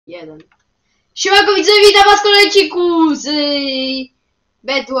1. Siemanko widzowie, witam was w kolejnym odcinku z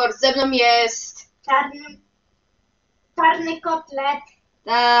Bedwars. Ze mną jest... Czarnykotlet.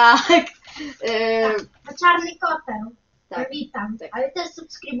 Tak. Czarnykoteł. Tak. Witam. Tak. Ale też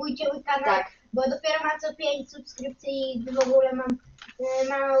subskrybujcie mój kanał, Tak. bo dopiero ma co 5 subskrypcji i w ogóle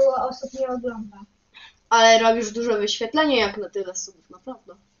mało osób nie ogląda. Ale robisz dużo wyświetlenia jak na tyle subów,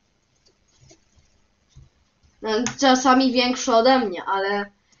 naprawdę. No, czasami większe ode mnie, ale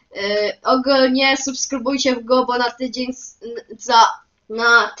ogólnie subskrybujcie go, bo na tydzień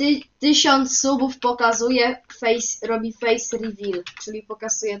na 1000 subów pokazuje robi face reveal, czyli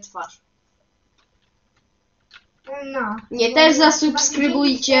pokazuje twarz. No. Nie, też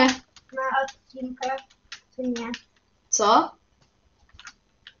zasubskrybujcie. Na odcinkach, czy nie? Co?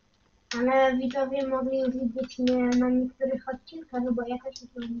 Ale widzowie mogli już widzieć mnie na niektórych odcinkach, bo ja też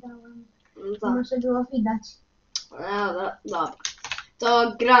oglądałam. No tak. Może było widać. Dobra.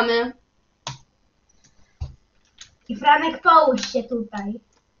 To gramy. I Franek, połóż się tutaj.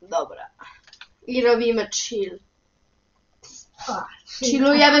 Dobra. I robimy chill. O,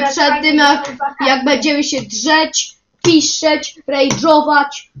 Chillujemy przed tym, jak będziemy się drzeć, piszczeć,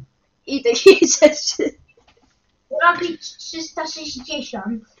 rage'ować i takie rzeczy. Robić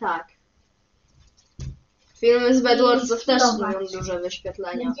 360. Tak. Filmy z Bedwarsów też skillować. mają duże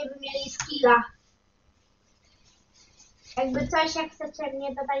wyświetlenia. Będziemy mieli skilla. Jakby coś, jak chcecie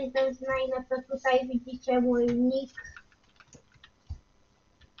mnie dodać do znań, no to tutaj widzicie mój nick.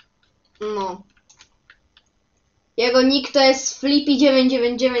 No. Jego nick to jest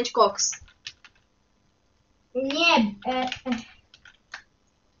Flippy999cox. Nie,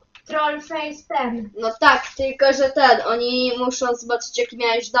 Trollface ten. No tak, tylko że oni muszą zobaczyć jaki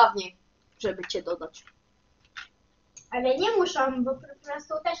miałeś dawniej, żeby cię dodać. Ale nie muszą, bo po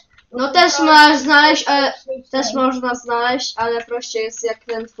prostu też... No też masz znaleźć, ale też można znaleźć, ale prościej jest jak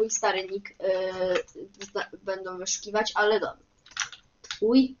ten twój stary nick będą wyszukiwać, ale dobra.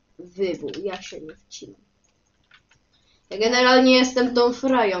 Twój wybór, ja się nie wcinam. Ja generalnie jestem tą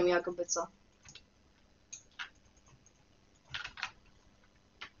frają jakby co.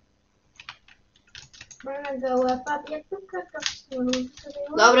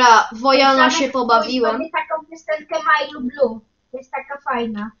 Dobra, Wojana się pobawiłem. Mamy taką piosenkę My Blue. Jest taka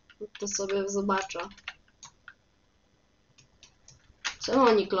fajna. To sobie zobaczę. Czemu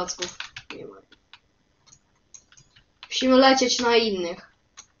oni klocków nie mają? Musimy lecieć na innych.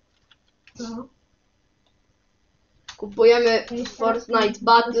 No. Kupujemy Fortnite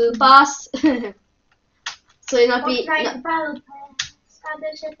Battle Pass. Co napi... Fortnite Battle Pass.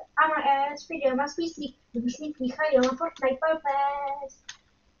 Adeszet AMS video ma swój slick. Brzmi Michael ma Fortnite Battle Pass.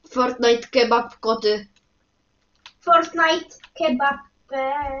 Fortnite Kebab Koty. Fortnite Kebab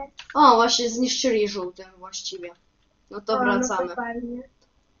Pass. O, właśnie zniszczyli żółtym właściwie. No to O, wracamy. No to fajnie.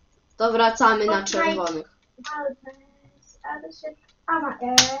 To wracamy na Fortnite czerwonych. Battle Pass. Adeszet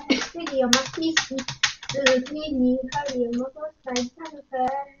AMS video ma swój slick. Brzmi Michael ma Fortnite Battle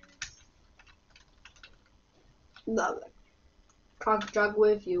Pass. Dobra. Cock jug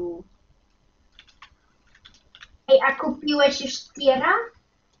with you. Ej, a kupiłeś już tiera?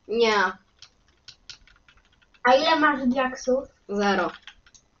 Nie, A ile masz diaksów? 0.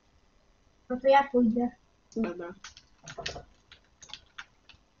 No to ja pójdę. Dobra.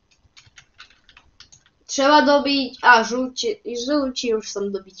 Trzeba dobić... A, żółci już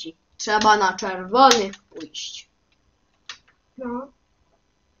są dobici. Trzeba na czerwonych pójść. No.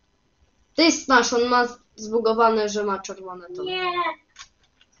 Ty znasz, on ma zbugowane, że ma czerwone to. Nie!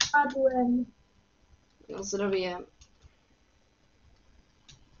 Spadłem. No zrobiłem.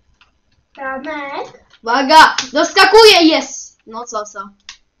 Franek? Uwaga! Doskakuje! Jest! No co?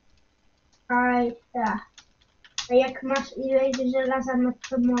 Aj, tak. A jak masz ileś żelaza, no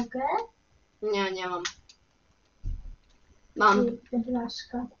to mogę? Nie mam. Mam.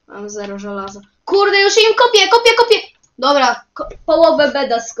 Blaszka. Mam 0 żelaza. Kurde, już im kopię! Dobra, połowę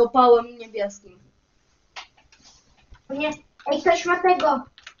beda skopałem niebieskim. O nie, ej, ktoś ma tego!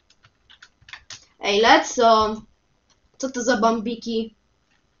 Ej, lecą! Co to za bambiki?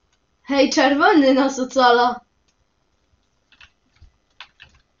 Hej, czerwony nas ocala!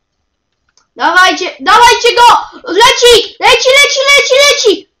 Dawajcie go! Leci!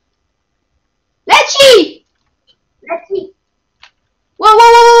 Leci!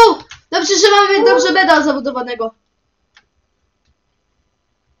 Wow! Dobrze, że mamy dobrze beda zabudowanego.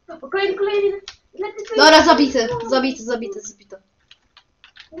 Kolejny. Dobra, zabity.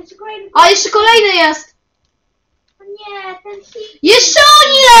 Kolejny. A, jeszcze kolejny jest! O nie, ten Chińczyk. Jeszcze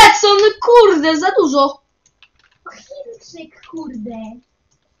oni lecą! No kurde, za dużo. O, Chińczyk, kurde.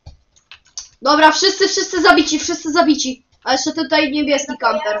 Dobra, wszyscy zabici. A jeszcze tutaj niebieski No to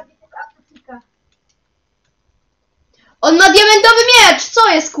ja kamper. robię tego autoklika. On ma diamentowy miecz! Co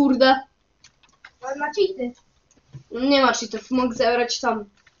jest, kurde? On ma cheaty. Nie ma cheatów, mogę zabrać tam.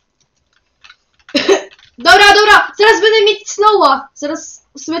 Dobra, dobra! Zaraz będę mieć slowa! Zaraz,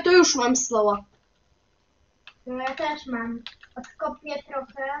 w sumie to już mam slowa. No ja też mam. Odkopię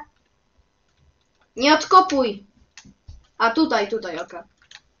trochę. Nie odkopuj! A tutaj, okej.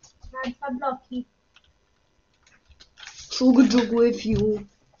 Mam 2 bloki. Chug with you.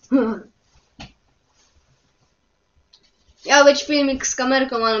 Miał być filmik z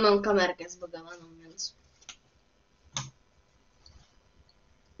kamerką, ale mam kamerkę zbudowaną, więc...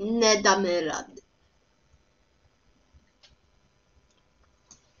 Nie damy rady.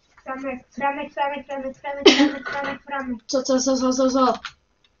 Framek. Co?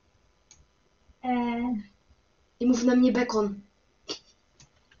 I mów na mnie bekon.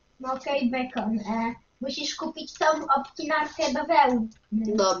 No okej, bekon. Musisz kupić tą obcinarkę do wełny.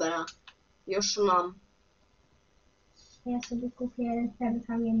 Dobra, już mam. Ja sobie kupię ten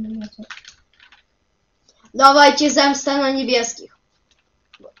kamienny mieczek. Dawajcie zemstę na niebieskich.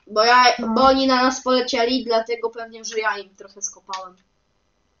 Bo No. bo oni na nas polecieli, dlatego pewnie, że ja im trochę skopałem.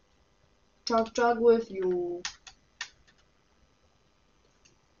 Chug with you.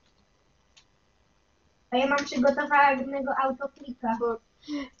 A ja mam przygotowanego autoklika.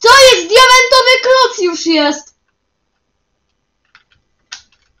 Co jest? Diamentowy kloc już jest!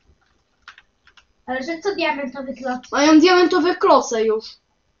 Ale że co diamentowy klot? Mają diamentowe kloce już.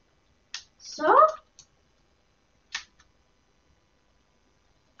 Co?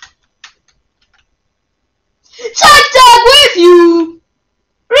 Chug with you!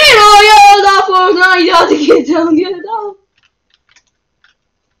 Reload the Fortnite, get down.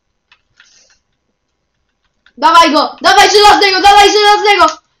 Dawaj go! Dawaj żelaznego!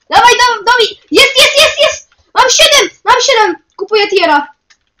 Dawaj, dawaj! Jest! Mam 7! Kupuję tiera.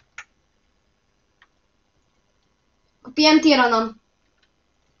 Kupiłem tiera nam.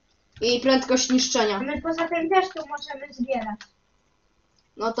 I prędkość niszczenia. My poza tym też tu możemy zbierać.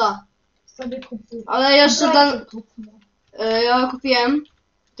 No tak. Sobie kupuję. Ale jeszcze ja kupiłem.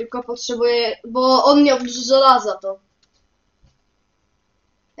 Tylko potrzebuję... Bo on miał dużo żelaza to.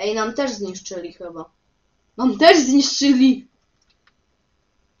 Ej, nam też zniszczyli chyba. Nam też zniszczyli!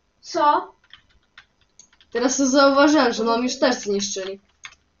 Co? Teraz to zauważyłem, że nam już też zniszczyli.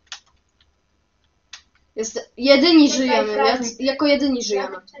 Jedyni Czekaj, żyjemy, Franek. jako jedyni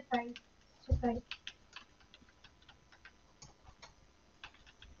żyjemy. Czekaj.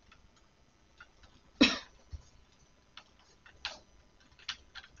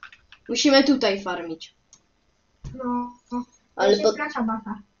 Musimy tutaj farmić. No. Ale To jest nasza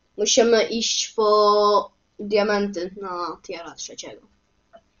baza. musimy iść po diamenty na tiera 3.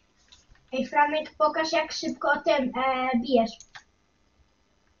 Ej, Franek, pokaż jak szybko tym bijesz.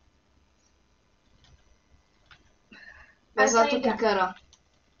 Bez Ale to autoklikera.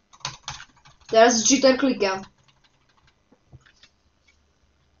 Teraz cheater klikiem.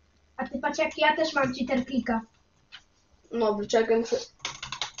 A ty patrz jak ja też mam cheater klika. No, wyczekaj, muszę...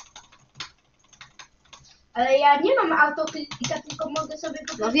 Ale ja nie mam autoklika, tylko mogę sobie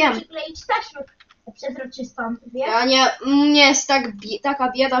po prostu wiem. przykleić taśmę przezroczystą, wiesz? Ja nie... Mnie jest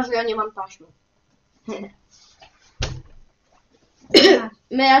taka bieda, że ja nie mam taśmy.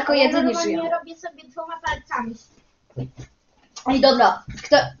 My jako Ja jedyni normalnie żyjemy. robię sobie 2 palcami. Ej, dobra.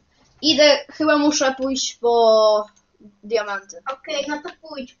 Idę, chyba muszę pójść po diamenty. Okej, no to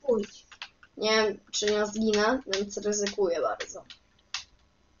pójdź. Nie wiem, czy nie zginę, więc ryzykuję bardzo.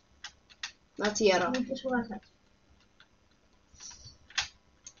 Na tiera. Musisz uważać.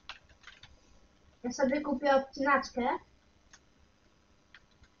 Ja sobie kupię obcinaczkę.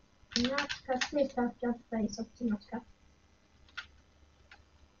 Obcinaczka, tutaj jest obcinaczka.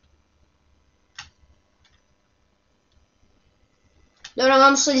 Dobra,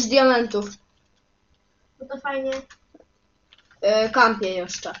 mam 6 diamentów. No to fajnie. Kampię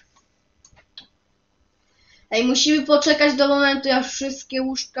jeszcze. Ej, musimy poczekać do momentu, jak wszystkie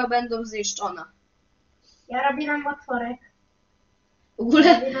łóżka będą zniszczone. Ja robię nam otworek. W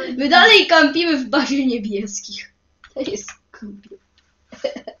ogóle my dalej kampimy w bazie niebieskich. To jest cool.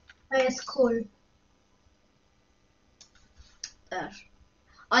 To jest cool. Też.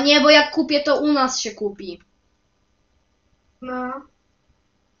 A nie, bo jak kupię, to u nas się kupi. No.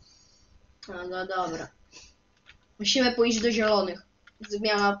 No dobra. Musimy pójść do zielonych.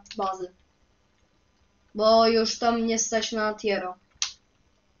 Zmiana bazy. Bo już tam nie stać na tiero.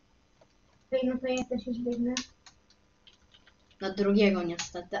 No to ja też już biegnę. Na drugiego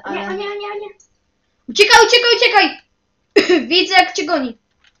niestety, ale... Nie. Uciekaj! Widzę jak cię goni.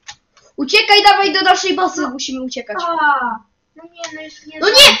 Uciekaj, dawaj do naszej basy, musimy uciekać. A, no nie, no już nie. No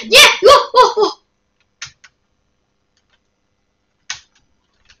nie, nie! O!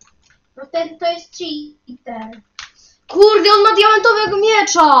 No ten to jest cheater. Kurde, on ma diamentowego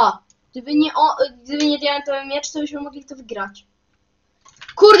miecza! Gdyby nie diamentowy miecz, to byśmy mogli to wygrać.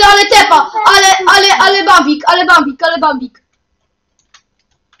 Kurde, ale tepa! Ale bambik.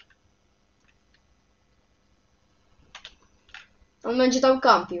 On będzie tam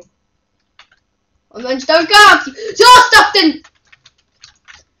kampił. Zostaw ten!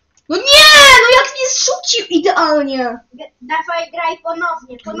 No nie! No jak mnie zrzucił idealnie! Dawaj, graj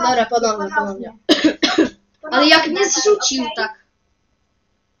ponownie. Dobra, ponownie. Ale jak mnie zrzucił tak.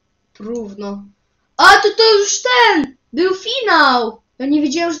 Równo. A to już ten! Był finał! Ja nie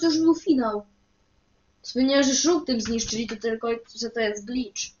wiedziałem, że to już był finał. Wspomniałem, że żółtym zniszczyli, to tylko, że to jest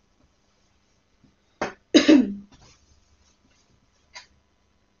glitch.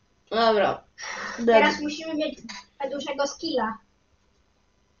 Dobra. Teraz musimy mieć dużego skilla.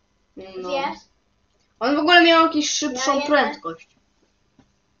 No. Wiesz? On w ogóle miał jakąś szybszą prędkość.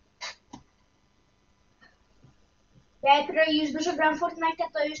 Ja jak już dużo gram Fortnite,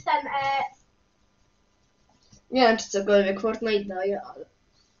 to już ten... Nie wiem, czy cokolwiek Fortnite daje, ale...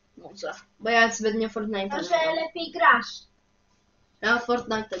 Może. Bo ja zbytnio Fortnite Może lepiej grasz. Ja w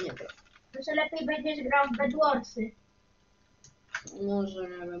Fortnite nie gram. Może lepiej będziesz grał w bedwarsy. Może,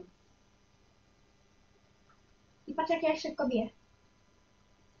 nie wiem. I patrz jak ja szybko biję.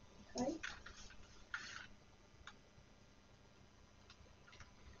 Okay.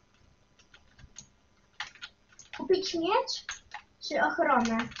 Kupić miecz czy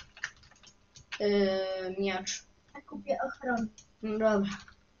ochronę? Miecz. Ja kupię ochronę. No dobra.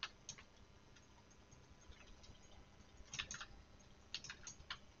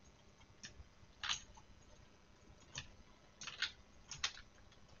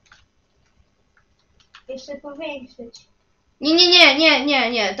 Jeszcze powiększyć.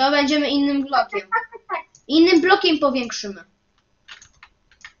 Nie. To będziemy innym blokiem. Tak. Innym blokiem powiększymy.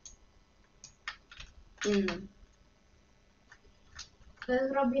 Innym. To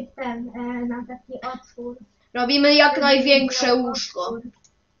zrobię ten, na taki otwór. Robimy jak największe łóżko.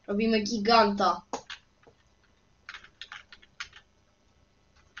 Robimy giganta.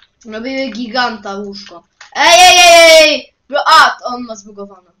 Robimy giganta łóżko. Ej! A, on ma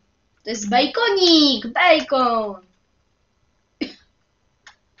zbugowane. To jest baconik! Bacon!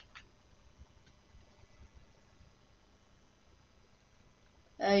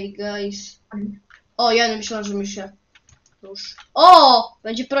 Ej, guys. O, ja nie myślałem, że mi się już... O!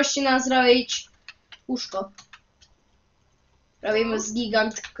 Będzie prościej nam zrobić łóżko. Robimy z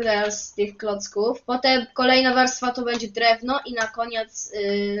gigant z tych klocków. Potem kolejna warstwa to będzie drewno i na koniec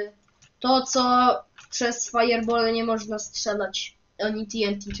to, co przez fireball nie można strzelać. Ani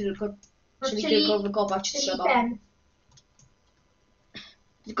TNT, czyli tylko wykopać trzeba. Ten.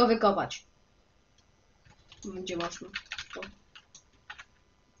 Tylko wykopać. Będzie można. To.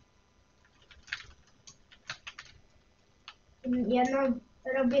 Ja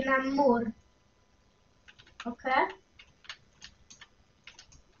robię nam mur. Okej?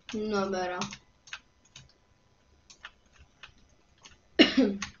 Dobra.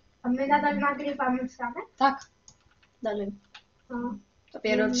 A my nadal nagrywamy same? Tak. Dalej. No.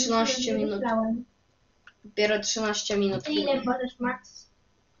 Dopiero Nie 13 minut. myślałem. Dopiero 13 minut. Ile możesz, Max?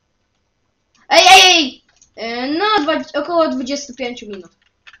 Ej! No, około 25 minut.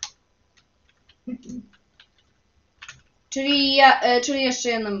 Czyli jeszcze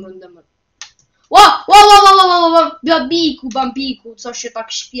jedną rundę. Wow! Bambiku, co się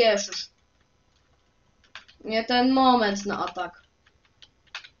tak śpieszysz? Nie ten moment na atak.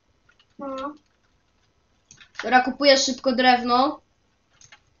 No. Dobra, kupuję szybko drewno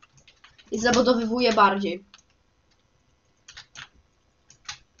i zabudowywuję bardziej.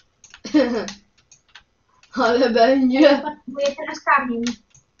 Ale będzie. Potrzebuję teraz kamień.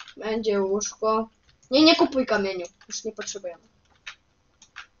 Będzie łóżko. Nie kupuj kamieniu, już nie potrzebujemy.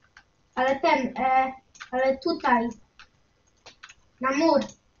 Ale ale tutaj. Na mur.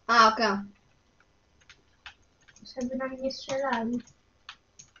 A, okej. Żeby nam nie strzelali.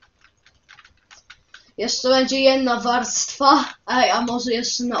 Jeszcze będzie jedna warstwa. Ej, a może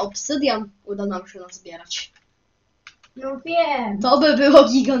jeszcze na obsydian uda nam się nazbierać. No wiem. To by było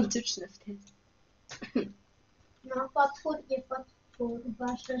gigantyczne wtedy. No potwór, nie potwór.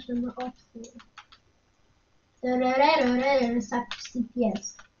 Zwłaszcza, że ma otwór. Saksy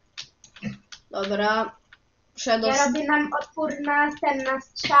pies. Dobra. Ja robię nam otwór na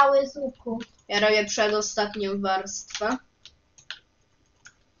strzały z łuku. Ja robię przedostatnią warstwę.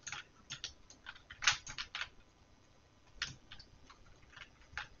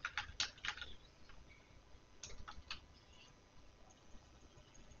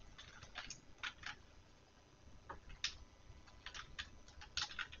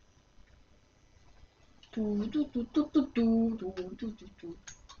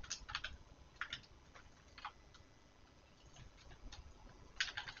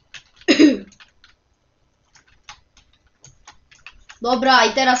 Dobra,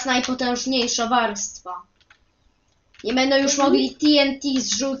 i teraz najpotężniejsza warstwa. Nie będą już mogli TNT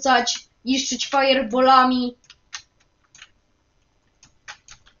zrzucać, niszczyć fireballami.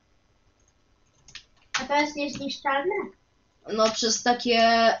 A to jest niezniszczalne? No przez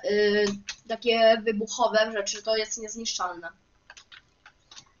takie wybuchowe rzeczy to jest niezniszczalne.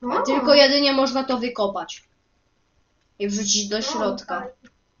 O, Tylko jedynie można to wykopać. I wrzucić do środka.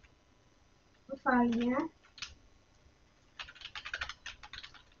 Fajnie.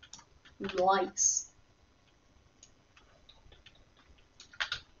 Nice.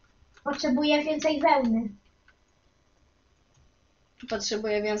 Potrzebuję więcej wełny.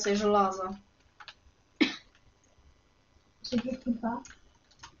 Potrzebuję więcej żelaza. 32.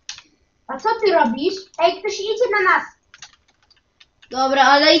 A co ty robisz? Ej, ktoś idzie na nas. Dobra,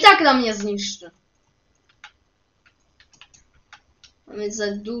 ale i tak nam nie zniszczy. Mamy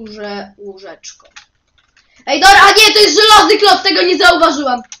za duże łóżeczko. Ej, dobra, a nie, to jest żelazny klot, tego nie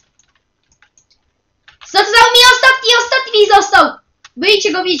zauważyłam. Został mi ostatni został.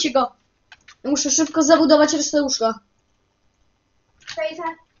 Bijcie go. Muszę szybko zabudować resztę łóżka.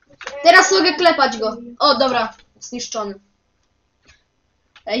 Teraz mogę klepać go. O, dobra, zniszczony.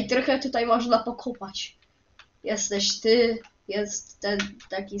 Ej, trochę tutaj można pokopać. Jesteś ty, jest ten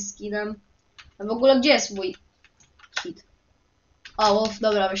taki skinem. A w ogóle gdzie jest mój kit? O,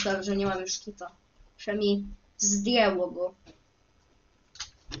 dobra, myślałem, że nie mam już kita. Przynajmniej zdjęło go.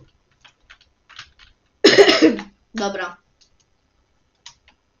 Dobra.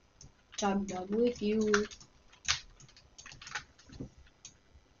 Chuck dog with you.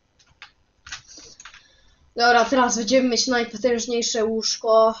 Dobra, teraz będziemy mieć najpotężniejsze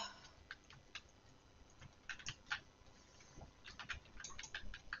łóżko.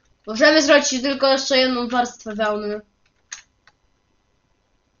 Możemy zrobić tylko jeszcze jedną warstwę wełny.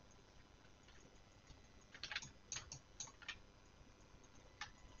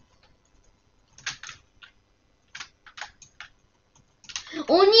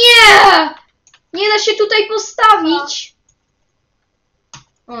 O nie! Nie da się tutaj postawić!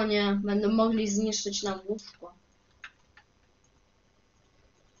 O nie, będą mogli zniszczyć nam łóżko.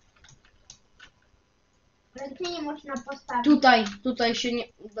 Ale gdzie nie można postawić? Tutaj się nie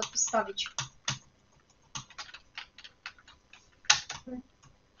da postawić.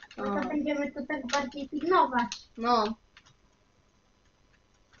 No to będziemy to tak bardziej pilnować. No.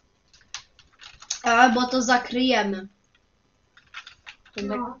 Albo to zakryjemy. To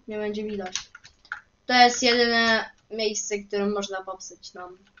tak nie będzie widać. To jest jedyne miejsce, którym można popsuć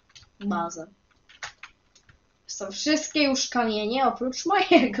nam bazę. Są wszystkie już kamienie oprócz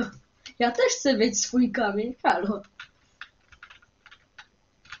mojego. Ja też chcę mieć swój kamień, halo.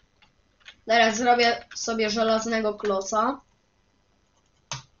 Teraz zrobię sobie żelaznego kloca.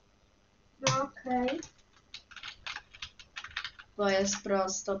 No okej. To jest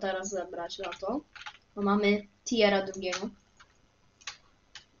prosto teraz zebrać na to. Bo mamy tiera drugiego.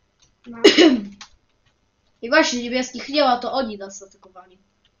 No. I właśnie niebieskich nie ma, to oni nas atakowali.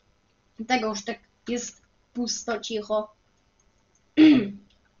 Tego już tak jest pusto, cicho.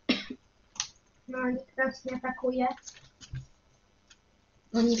 No, nikt nas nie atakuje.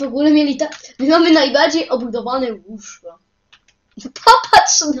 Oni w ogóle mieli tak... My mamy najbardziej obudowane łóżko.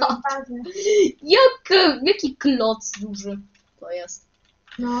 Popatrz na to. Bazę. Jaki kloc duży to jest.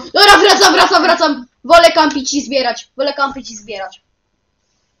 No. Dobra, wracam. Wolę kampić i zbierać.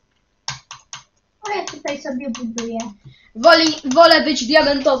 O, ja tutaj sobie buduję. Wolę być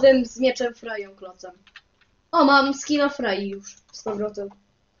diamentowym z mieczem Freją klocem. O, mam skina Frey już. Z powrotem.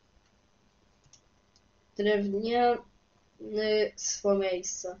 Drewniany swое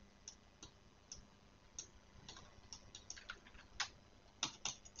miejsce.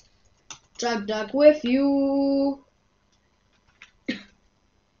 Chuck dog with you.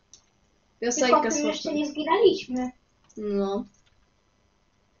 Piosenkę Tylko jeszcze słyszę. nie zbieraliśmy. No.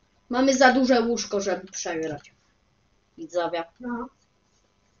 Mamy za duże łóżko, żeby przebierać. Widzowie. No.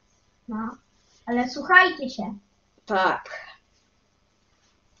 No. Ale słuchajcie się. Tak.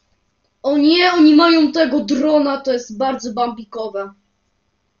 O nie, oni mają tego drona, to jest bardzo bambikowe.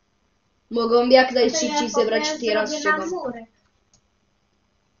 Mogą jak najszybciej zebrać tiera z czego.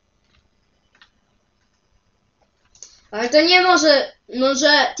 Ale to nie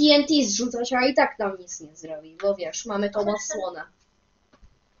może TNT zrzucać, a i tak nam nic nie zrobi, bo wiesz, mamy tą osłonę.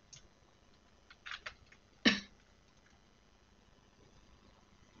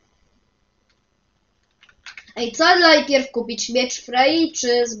 Ej, co najpierw kupić? Miecz Frey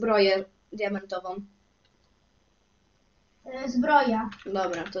czy zbroję diamentową? Zbroja.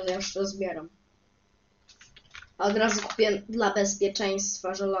 Dobra, to ja już to zbieram. A od razu kupię dla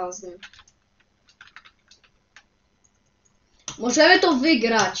bezpieczeństwa żelazny. Możemy to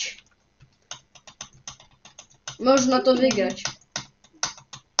wygrać. Można to wygrać.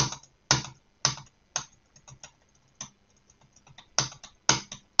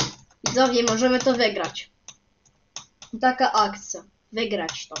 Widzowie, możemy to wygrać. Taka akcja.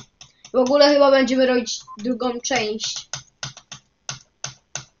 Wygrać to. W ogóle chyba będziemy robić drugą część.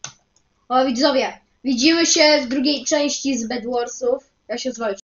 O widzowie, widzimy się w drugiej części z bedwarsów. Ja się zwalczę.